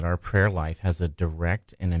Our prayer life has a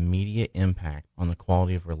direct and immediate impact on the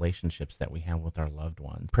quality of relationships that we have with our loved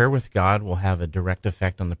ones. Prayer with God will have a direct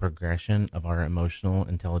effect on the progression of our emotional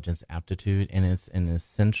intelligence aptitude, and it's an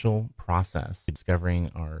essential process discovering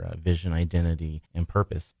our vision, identity, and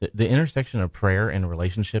purpose. The intersection of prayer and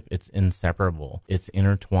relationship, it's inseparable. It's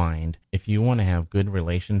intertwined. If you want to have good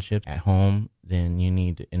relationships at home, then you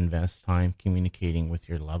need to invest time communicating with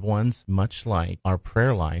your loved ones, much like our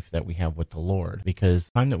prayer life that we have with the Lord,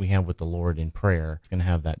 because time that we have with the Lord in prayer is going to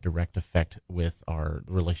have that direct effect with our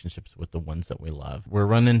relationships with the ones that we love. We're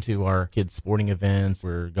running to our kids' sporting events.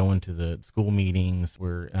 We're going to the school meetings.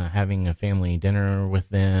 We're having a family dinner with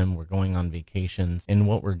them. We're going on vacations. And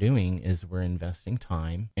what we're doing is we're investing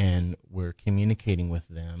time and we're communicating with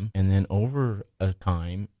them. And then over a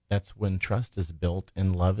time, that's when trust is built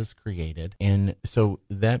and love is created. And so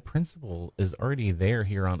that principle is already there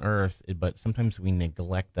here on earth, but sometimes we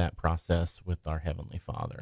neglect that process with our Heavenly Father.